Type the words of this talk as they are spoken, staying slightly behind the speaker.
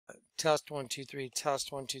Test 1 2 3.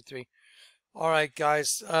 Test 1 2 3. All right,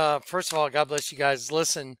 guys. First of all, God bless you guys.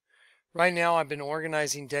 Listen, right now I've been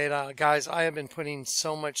organizing data. Guys, I have been putting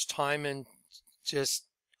so much time in, just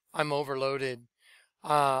I'm overloaded.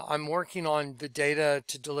 I'm working on the data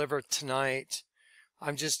to deliver tonight.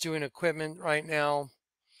 I'm just doing equipment right now.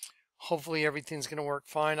 Hopefully everything's going to work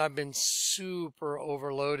fine. I've been super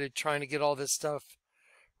overloaded trying to get all this stuff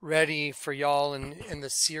ready for y'all in the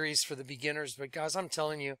series for the beginners. But guys, I'm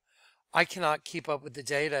telling you, I cannot keep up with the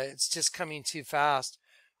data. It's just coming too fast.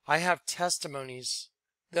 I have testimonies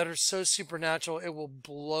that are so supernatural, it will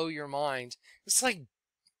blow your mind. It's like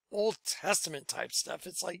Old Testament type stuff.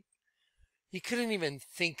 It's like you couldn't even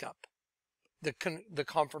think up the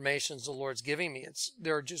confirmations the Lord's giving me.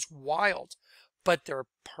 They're just wild, but they're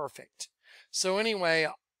perfect. So anyway,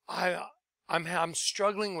 I'm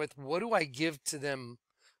struggling with what do I give to them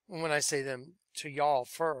when I say them to y'all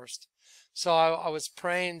first. So I was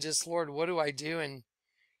praying, just Lord, what do I do? And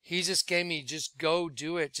he just gave me, just go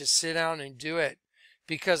do it. Just sit down and do it,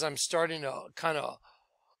 because I'm starting to kind of,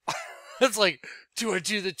 it's like, do I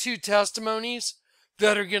do the 2 testimonies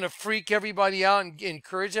that are going to freak everybody out and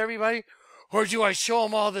encourage everybody? Or do I show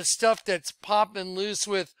them all the stuff that's popping loose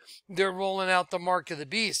with, they're rolling out the mark of the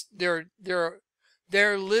beast. They're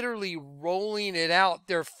literally rolling it out.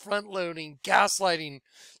 They're front loading, gaslighting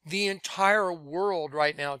the entire world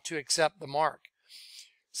right now to accept the mark.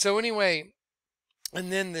 So anyway,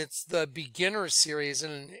 and then it's the beginner series,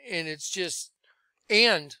 and it's just,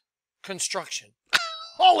 and construction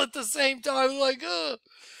all at the same time. Like, ugh.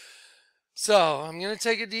 So I'm going to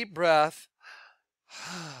take a deep breath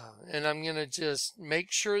and I'm going to just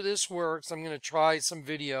make sure this works. I'm going to try some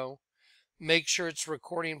video, make sure it's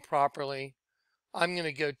recording properly. I'm going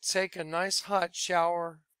to go take a nice hot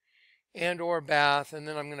shower and or bath, and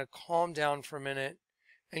then I'm going to calm down for a minute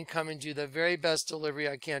and come and do the very best delivery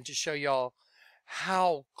I can to show y'all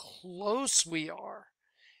how close we are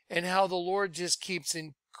and how the Lord just keeps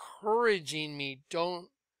encouraging me. Don't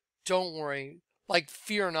worry, like,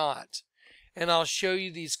 fear not. And I'll show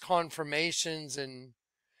you these confirmations, and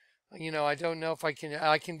you know, I don't know if I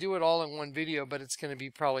can do it all in one video, but it's going to be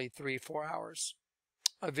probably 3-4 hours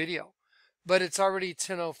a video. But it's already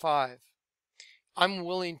 10:05. I'm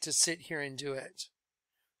willing to sit here and do it.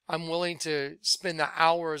 I'm willing to spend the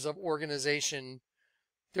hours of organization.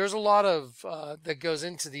 There's a lot of that goes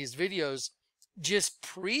into these videos. Just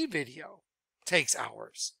pre-video takes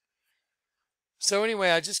hours. So anyway,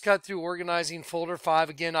 I just got through organizing folder 5.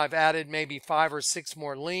 Again, I've added maybe 5 or 6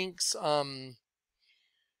 more links.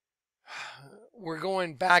 We're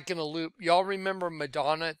going back in a loop. Y'all remember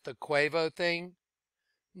Madonna, the Quavo thing?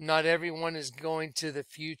 Not everyone is going to the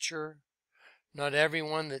future. Not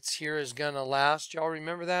everyone that's here is going to last. Y'all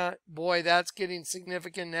remember that? Boy, that's getting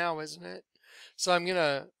significant now, isn't it? So I'm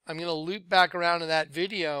going to loop back around to that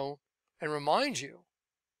video and remind you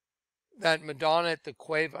that Madonna at the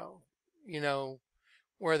Quavo, you know,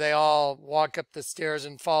 where they all walk up the stairs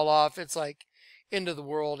and fall off. It's like end of the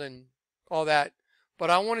world and all that. But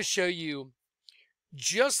I want to show you,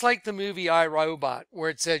 just like the movie I, Robot, where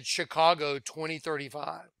it said Chicago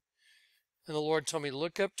 2035. And the Lord told me,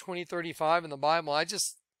 look up 2035 in the Bible. I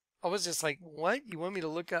was just like, what? You want me to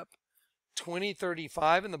look up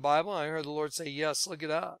 2035 in the Bible? I heard the Lord say, yes, look it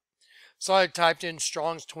up. So I typed in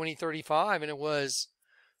Strong's 2035, and it was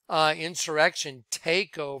insurrection,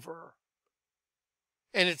 takeover.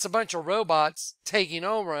 And it's a bunch of robots taking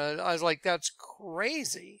over. I was like, that's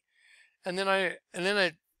crazy. And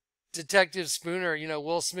then Detective Spooner, you know,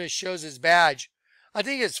 Will Smith shows his badge. I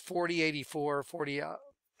think it's 4084, 40,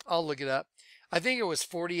 I'll look it up. I think it was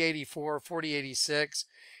 4084, 4086.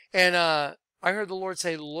 And I heard the Lord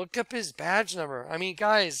say, look up his badge number. I mean,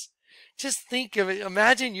 guys, just think of it.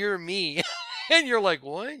 Imagine you're me. And you're like,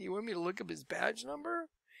 what? You want me to look up his badge number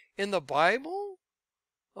in the Bible?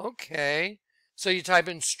 Okay. So you type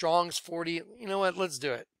in Strong's 40. You know what? Let's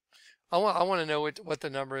do it. I want to know what the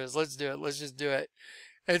number is. Let's do it. Let's just do it.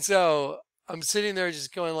 And so I'm sitting there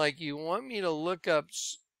just going like, you want me to look up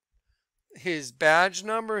his badge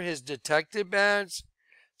number, his detective badge?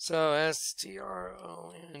 So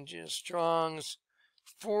STRONG, Strong's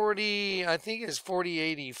 40, I think it's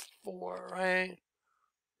 4084, right?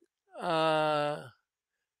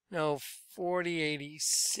 No,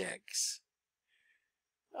 4086.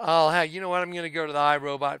 You know what? I'm going to go to the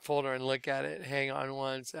iRobot folder and look at it. Hang on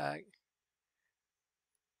one sec.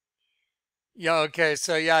 Yeah, okay.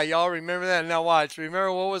 So yeah, y'all remember that? Now watch.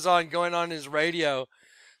 Remember what was going on his radio?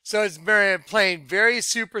 So it's playing very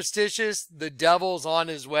superstitious. The devil's on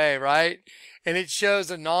his way, right? And it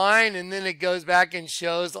shows a 9, and then it goes back and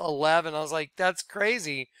shows 11. I was like, that's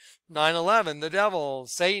crazy. 9/11, the devil,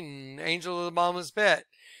 Satan, angel of the bottomless pit.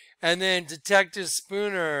 And then Detective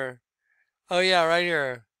Spooner, oh yeah, right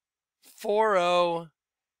here,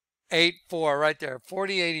 4084, right there,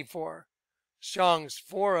 4084. Strong's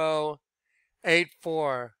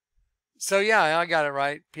 4084. So yeah, I got it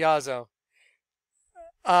right, Piazzo.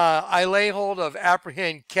 I lay hold of,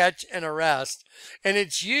 apprehend, catch, and arrest. And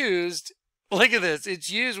it's used, look at this,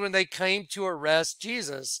 it's used when they came to arrest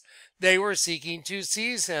Jesus. They were seeking to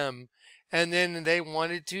seize him. And then they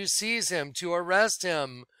wanted to seize him, to arrest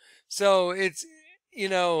him. So it's, you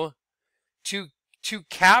know, to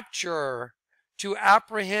capture, to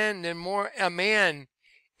apprehend and more a man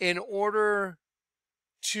in order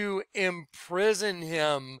to imprison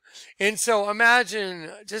him. And so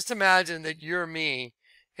imagine, just imagine that you're me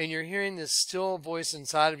and you're hearing this still voice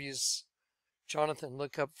inside of you. Jonathan,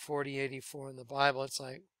 look up 4084 in the Bible. It's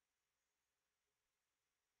like,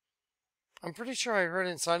 I'm pretty sure I heard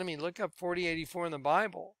inside of me, look up 4084 in the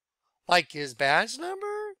Bible. Like his badge number?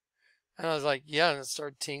 And I was like, yeah, and it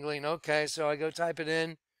started tingling. Okay, so I go type it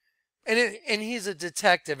in. And he's a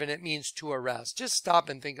detective, and it means to arrest. Just stop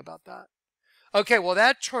and think about that. Okay, well,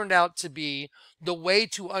 that turned out to be the way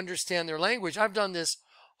to understand their language. I've done this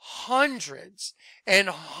hundreds and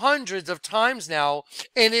hundreds of times now,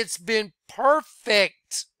 and it's been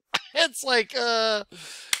perfect. It's like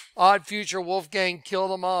Odd Future Wolfgang Kill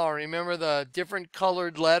Them All. Remember the different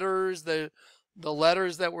colored letters, the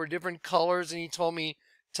letters that were different colors, and he told me,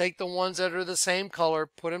 take the ones that are the same color,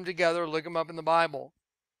 put them together, look them up in the Bible.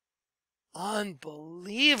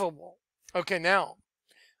 Unbelievable. Okay, now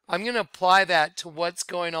I'm going to apply that to what's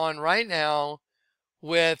going on right now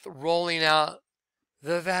with rolling out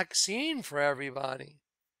the vaccine for everybody.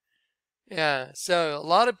 Yeah, so a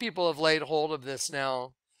lot of people have laid hold of this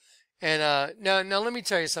now. And now let me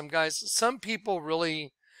tell you something, guys. Some people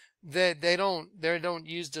really, they don't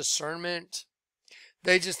use discernment.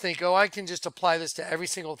 They just think, oh, I can just apply this to every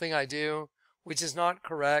single thing I do, which is not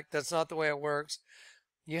correct. That's not the way it works.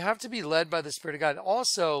 You have to be led by the Spirit of God.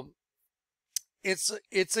 Also, it's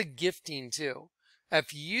a gifting too.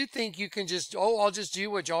 If you think you can just, oh, I'll just do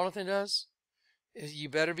what Jonathan does, you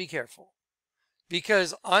better be careful.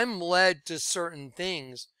 Because I'm led to certain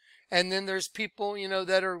things. And then there's people, you know,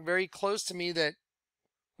 that are very close to me that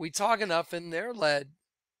we talk enough and they're led.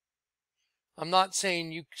 I'm not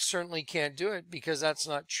saying you certainly can't do it because that's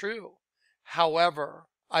not true. However,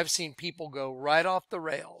 I've seen people go right off the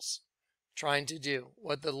rails trying to do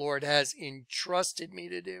what the Lord has entrusted me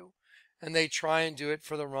to do. And they try and do it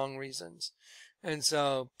for the wrong reasons. And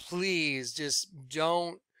so please just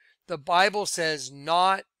don't. The Bible says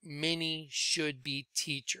not many should be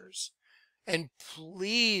teachers. And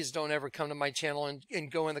please don't ever come to my channel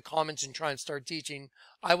and go in the comments and try and start teaching.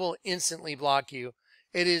 I will instantly block you.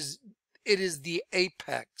 It is the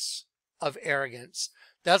apex of arrogance.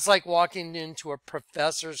 That's like walking into a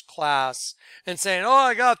professor's class and saying, oh,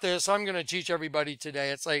 I got this, I'm going to teach everybody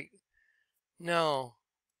today. It's like, no,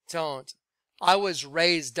 don't. I was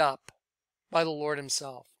raised up by the Lord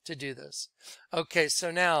himself to do this. Okay,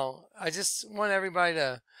 so now I just want everybody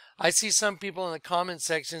to, I see some people in the comment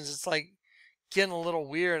sections, it's like getting a little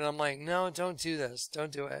weird. And I'm like, no, don't do this.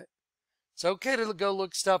 Don't do it. It's okay to go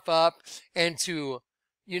look stuff up and to,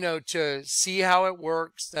 you know, to see how it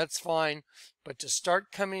works. That's fine. But to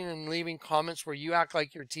start coming and leaving comments where you act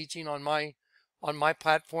like you're teaching on my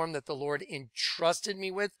platform that the Lord entrusted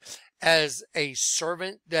me with as a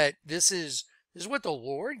servant, that this is what the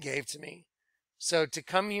Lord gave to me. So to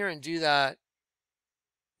come here and do that,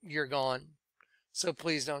 you're gone. So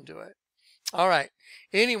please don't do it. All right.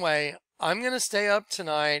 Anyway, I'm going to stay up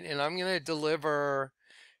tonight and I'm going to deliver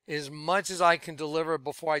as much as I can deliver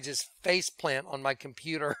before I just face plant on my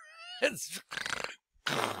computer.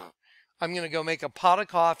 I'm going to go make a pot of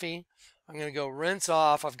coffee. I'm going to go rinse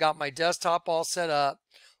off. I've got my desktop all set up.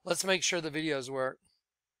 Let's make sure the videos work.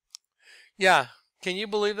 Yeah, can you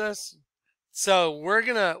believe this? So we're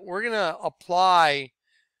gonna apply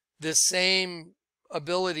the same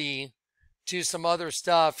ability to some other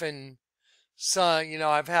stuff. And so, you know,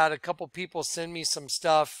 I've had a couple people send me some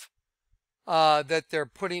stuff that they're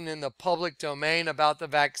putting in the public domain about the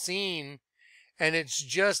vaccine, and it's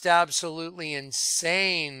just absolutely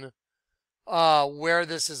insane where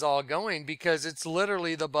this is all going, because it's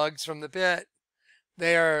literally the bugs from the pit.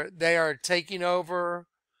 They are taking over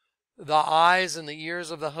the eyes and the ears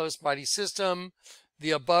of the host body system. The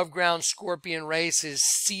above ground scorpion race is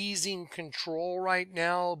seizing control right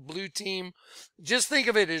now. Blue team, just think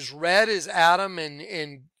of it as red is Adam,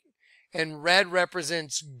 and red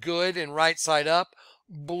represents good and right side up.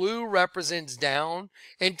 Blue represents down.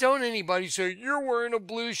 And don't anybody say, you're wearing a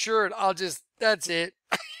blue shirt. That's it.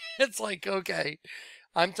 It's like, okay,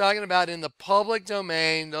 I'm talking about in the public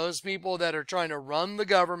domain, those people that are trying to run the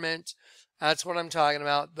government. That's what I'm talking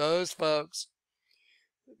about. Those folks.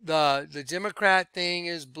 The Democrat thing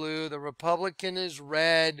is blue, the Republican is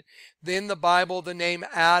red. Then the Bible, the name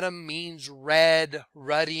Adam means red,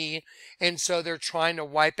 ruddy, and so they're trying to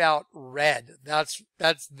wipe out red. That's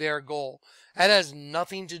their goal. That has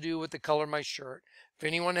nothing to do with the color of my shirt. If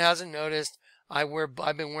anyone hasn't noticed, I've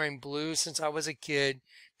been wearing blue since I was a kid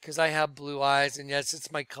because I have blue eyes, and yes,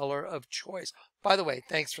 it's my color of choice. By the way,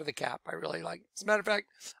 thanks for the cap. I really like it. As a matter of fact,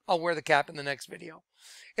 I'll wear the cap in the next video.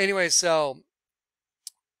 Anyway, so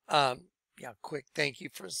yeah, quick thank you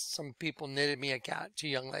for some people knitted me a cat, 2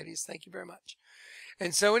 young ladies. Thank you very much.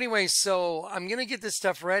 And so anyway, so I'm going to get this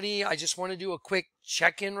stuff ready. I just want to do a quick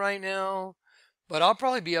check-in right now, but I'll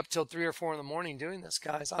probably be up till 3 or 4 in the morning doing this,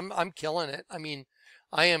 guys. I'm killing it. I mean,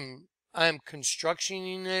 I am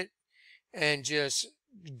constructioning it and just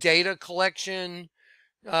data collection,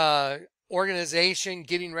 organization,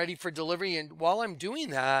 getting ready for delivery. And while I'm doing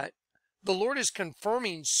that, the Lord is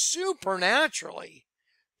confirming supernaturally.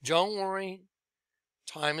 Don't worry,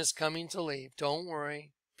 time is coming to leave. Don't worry,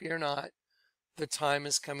 fear not. The time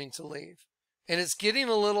is coming to leave. And it's getting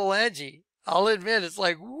a little edgy. I'll admit, it's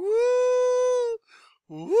like, woo,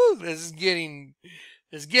 woo, this is getting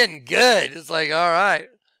good. It's like, all right,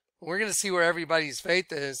 we're going to see where everybody's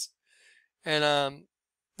faith is. And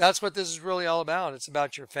that's what this is really all about. It's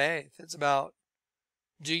about your faith. It's about,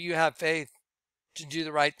 do you have faith to do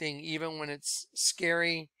the right thing, even when it's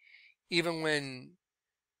scary, even when,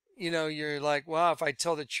 you know, you're like, wow, if I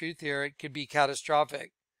tell the truth here, it could be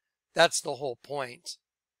catastrophic. That's the whole point.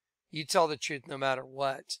 You tell the truth no matter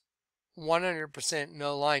what. 100%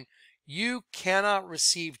 no line. You cannot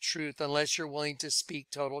receive truth unless you're willing to speak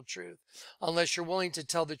total truth, unless you're willing to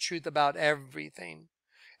tell the truth about everything.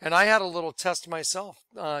 And I had a little test myself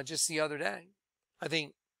just the other day. I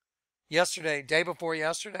think yesterday, day before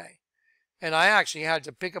yesterday. And I actually had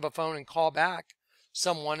to pick up a phone and call back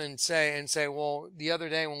someone and say, well, the other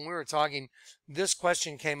day when we were talking, this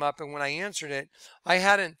question came up, and when I answered it, I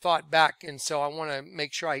hadn't thought back, and so I want to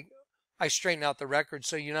make sure I straighten out the record,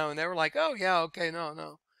 so you know. And they were like, oh yeah, okay,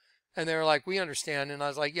 no, and they were like, we understand. And I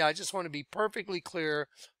was like, yeah, I just want to be perfectly clear.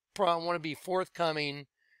 I want to be forthcoming,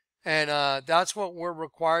 and that's what we're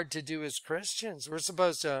required to do as Christians. We're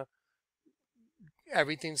supposed to,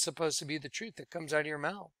 everything's supposed to be the truth that comes out of your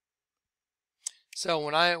mouth. So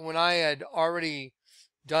when I had already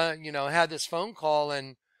done, you know, had this phone call,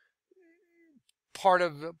 and part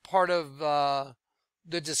of the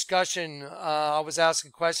discussion, I was asked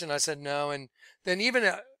a question. I said no, and then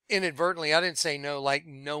even inadvertently, I didn't say no like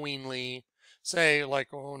knowingly, say like,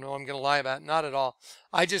 oh no, I'm going to lie about it. Not at all.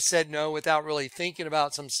 I just said no without really thinking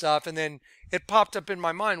about some stuff, and then it popped up in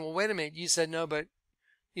my mind. Well, wait a minute, you said no, but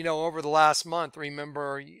you know, over the last month,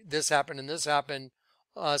 remember this happened and this happened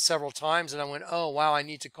several times, and I went, oh wow, I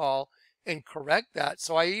need to call and correct that.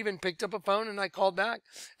 So I even picked up a phone and I called back,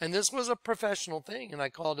 and this was a professional thing, and I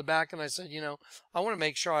called it back and I said, you know, I want to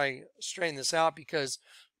make sure I straighten this out because,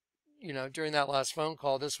 you know, during that last phone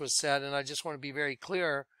call this was said, and I just want to be very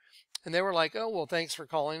clear. And they were like, oh well, thanks for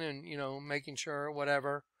calling and, you know, making sure,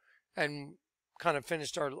 whatever, and kind of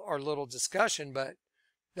finished our little discussion. But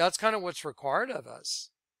that's kind of what's required of us.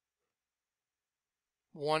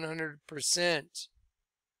 100%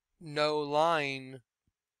 no lying.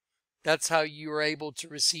 That's how you are able to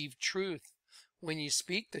receive truth, when you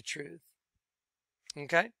speak the truth.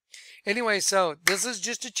 Okay? Anyway, so this is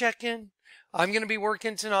just a check-in. I'm going to be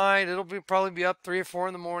working tonight. It'll probably be up 3 or 4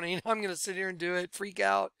 in the morning. I'm going to sit here and do it, freak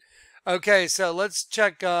out. Okay, so let's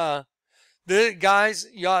check. Guys,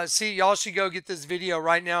 y'all should go get this video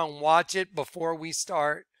right now and watch it before we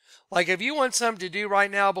start. Like, if you want something to do right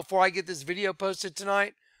now before I get this video posted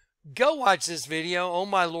tonight, go watch this video. Oh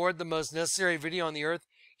my Lord, the most necessary video on the earth.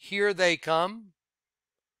 Here they come.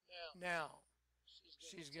 Now,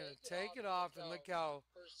 she's going to take it off, and look how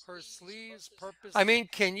her sleeves purpose. I mean,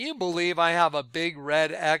 can you believe I have a big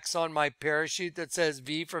red X on my parachute that says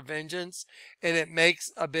V for vengeance, and it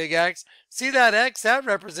makes a big X? See that X? That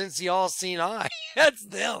represents the all-seeing eye. That's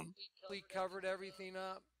them. We covered everything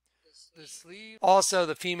up. The sleeve. Also,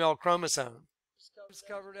 the female chromosome.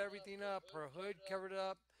 Covered everything up. Her hood covered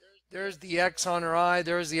up. There's the X on her eye.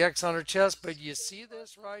 There's the X on her chest. But you see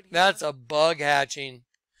this right here? That's a bug hatching.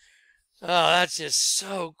 Oh, that's just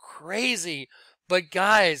so crazy. But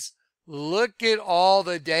guys, look at all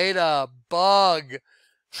the data. Bug.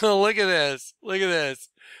 Look at this. Look at this.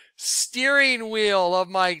 Steering wheel of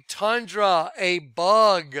my Tundra, a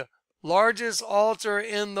bug. Largest altar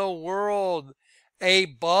in the world, a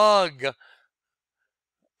bug.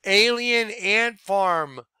 Alien ant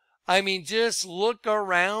farm. I mean, just look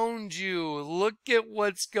around you. Look at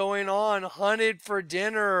what's going on. Hunted for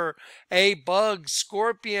dinner, a bug,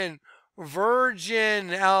 scorpion,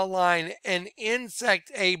 virgin outline, an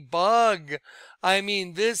insect, a bug. I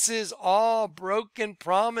mean, this is all broken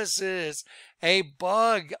promises. A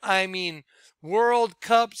bug. I mean, World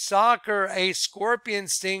Cup soccer, a scorpion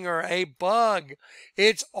stinger, a bug.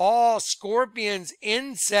 It's all scorpions,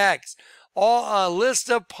 insects. All a list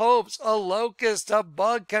of popes, a locust, a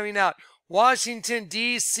bug coming out. Washington,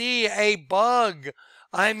 D.C., a bug.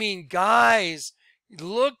 I mean, guys,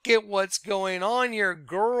 look at what's going on here.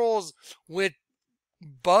 Girls with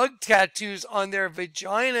bug tattoos on their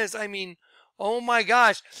vaginas. I mean, oh my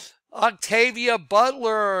gosh. Octavia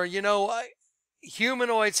Butler,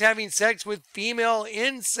 humanoids having sex with female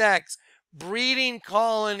insects, breeding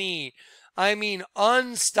colony. I mean,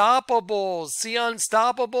 Unstoppables. See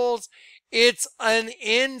Unstoppables? It's an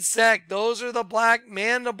insect. Those are the black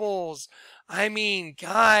mandibles. I mean,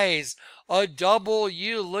 guys, a double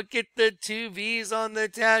U. Look at the two V's on the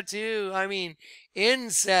tattoo. I mean,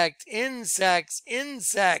 insect, insects,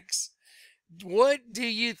 insects. What do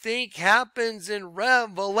you think happens in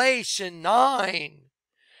Revelation 9?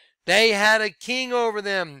 They had a king over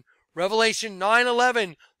them. Revelation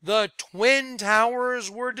 9:11. The twin towers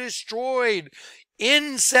were destroyed.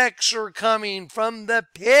 Insects are coming from the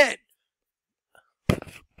pit.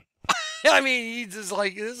 I mean, he's just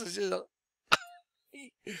like, this is just,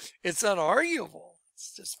 it's unarguable.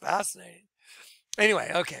 It's just fascinating.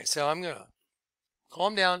 Anyway, okay, so I'm going to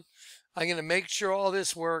calm down. I'm going to make sure all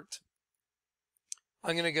this worked.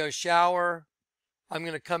 I'm going to go shower. I'm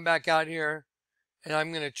going to come back out here, and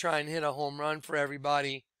I'm going to try and hit a home run for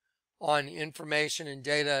everybody on information and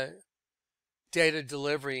data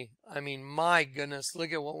delivery. I mean, my goodness,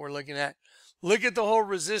 look at what we're looking at. Look at the whole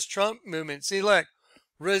resist Trump movement. See, look.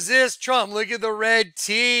 Resist Trump. Look at the red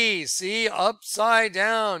T. See? Upside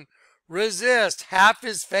down. Resist. Half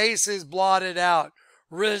his face is blotted out.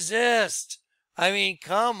 Resist. I mean,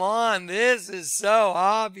 come on. This is so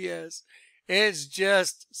obvious. It's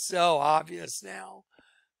just so obvious now.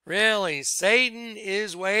 Really, Satan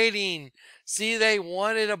is waiting. See, they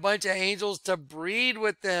wanted a bunch of angels to breed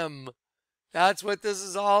with them. That's what this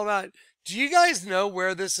is all about. Do you guys know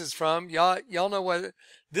where this is from? Y'all know what?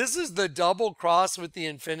 This is the double cross with the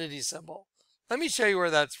infinity symbol. Let me show you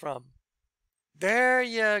where that's from. There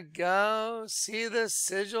you go. See the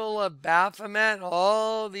sigil of Baphomet?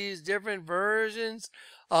 All these different versions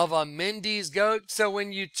of a Mindy's goat. So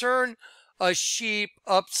when you turn a sheep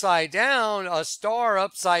upside down, a star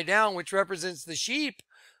upside down, which represents the sheep,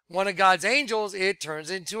 one of God's angels, it turns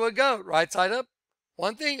into a goat. Right side up,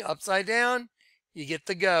 one thing, upside down, you get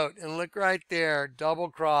the goat. And look right there, double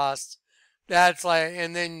crossed. That's like,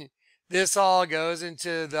 and then this all goes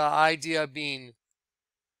into the idea of being,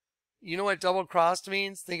 you know what double crossed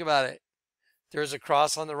means? Think about it. There's a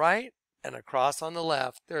cross on the right and a cross on the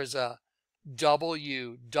left. There's a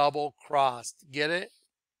W, double crossed. Get it?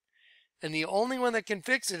 And the only one that can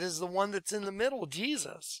fix it is the one that's in the middle,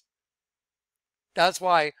 Jesus. That's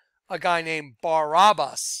why a guy named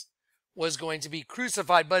Barabbas was going to be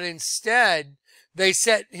crucified, but instead they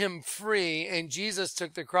set him free, and Jesus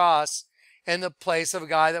took the cross in the place of a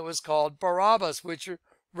guy that was called Barabbas, which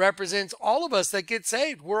represents all of us that get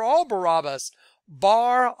saved. We're all Barabbas.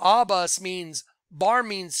 Bar-Abbas means, Bar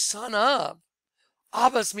means son of.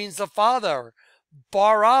 Abbas means the father.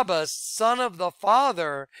 Barabbas, son of the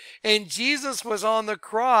Father. And Jesus was on the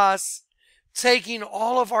cross taking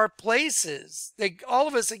all of our places. All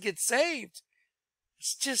of us that get saved.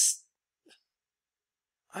 It's just,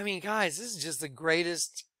 I mean, guys, this is just the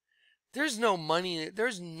greatest. There's no money,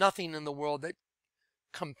 there's nothing in the world that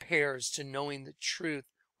compares to knowing the truth,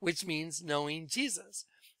 which means knowing Jesus.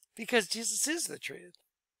 Because Jesus is the truth.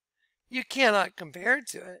 You cannot compare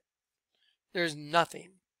to it. There's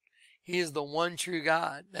nothing. He is the one true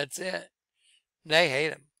God. That's it. They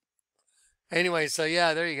hate him. Anyway, so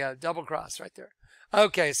yeah, there you go. Double cross right there.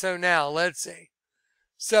 Okay, so now let's see.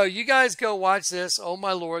 So you guys go watch this. Oh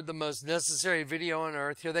my Lord, the most necessary video on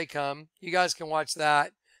earth. Here they come. You guys can watch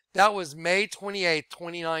that. That was May 28th,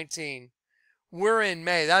 2019. We're in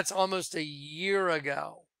May. That's almost a year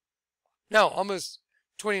ago. No, almost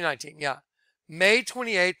 2019. Yeah. May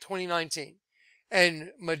 28th, 2019. And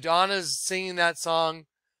Madonna's singing that song.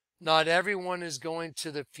 Not everyone is going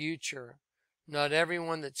to the future. Not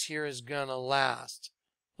everyone that's here is going to last.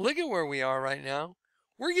 Look at where we are right now.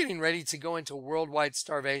 We're getting ready to go into worldwide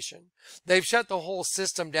starvation. They've shut the whole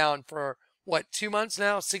system down for, what, 2 months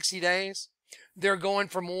now? 60 days? They're going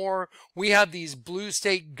for more. We have these blue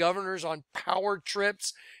state governors on power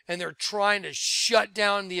trips, and they're trying to shut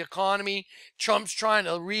down the economy. Trump's trying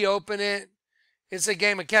to reopen it. It's a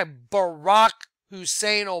game of cat. Barack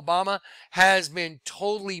Hussein Obama has been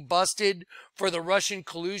totally busted for the Russian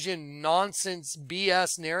collusion nonsense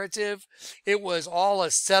BS narrative. It was all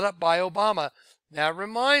a setup by Obama. That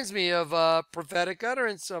reminds me of a prophetic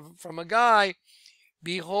utterance from a guy.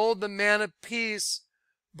 Behold, the man of peace,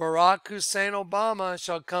 Barack Hussein Obama,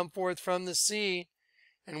 shall come forth from the sea,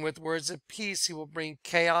 and with words of peace he will bring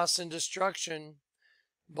chaos and destruction.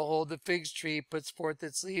 Behold, the fig tree puts forth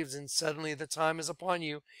its leaves, and suddenly the time is upon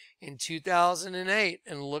you in 2008.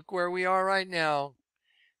 And look where we are right now.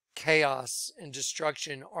 Chaos and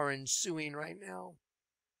destruction are ensuing right now.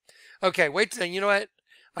 Okay, wait till, you know what?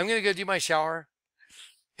 I'm going to go do my shower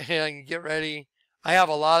and I can get ready. I have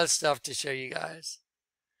a lot of stuff to show you guys.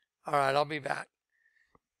 All right, I'll be back.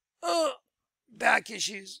 Oh, back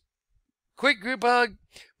issues. Quick group hug.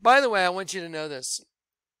 By the way, I want you to know this.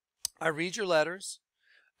 I read your letters.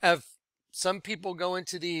 If some people go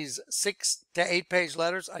into these 6 to 8 page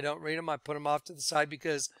letters, I don't read them. I put them off to the side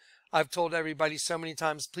because I've told everybody so many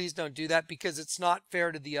times, please don't do that because it's not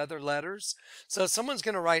fair to the other letters. So if someone's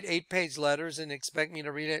going to write 8-page letters and expect me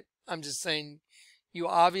to read it, I'm just saying you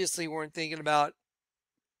obviously weren't thinking about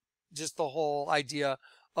just the whole idea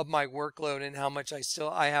of my workload and how much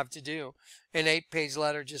I have to do. An 8-page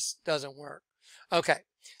letter just doesn't work. Okay.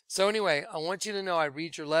 So anyway, I want you to know I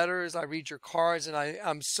read your letters, I read your cards, and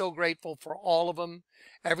I'm so grateful for all of them,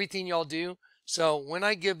 everything y'all do. So when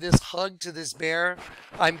I give this hug to this bear,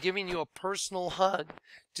 I'm giving you a personal hug.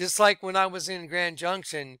 Just like when I was in Grand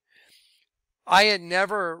Junction, I had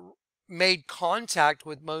never made contact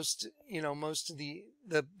with most of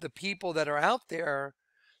the people that are out there.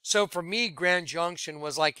 So for me, Grand Junction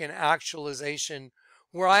was like an actualization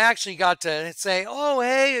where I actually got to say, oh,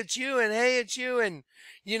 hey, it's you, and hey, it's you, and,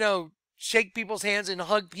 shake people's hands and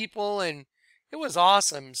hug people, and it was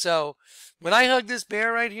awesome. So when I hug this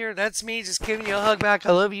bear right here, that's me just giving you a hug back.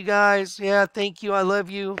 I love you guys. Yeah, thank you. I love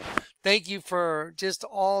you. Thank you for just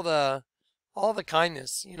all the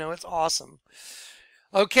kindness. It's awesome.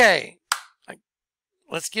 Okay.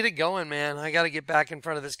 Let's get it going, man. I got to get back in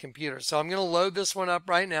front of this computer. So I'm going to load this one up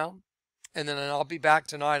right now, and then I'll be back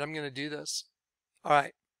tonight. I'm going to do this. All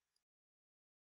right.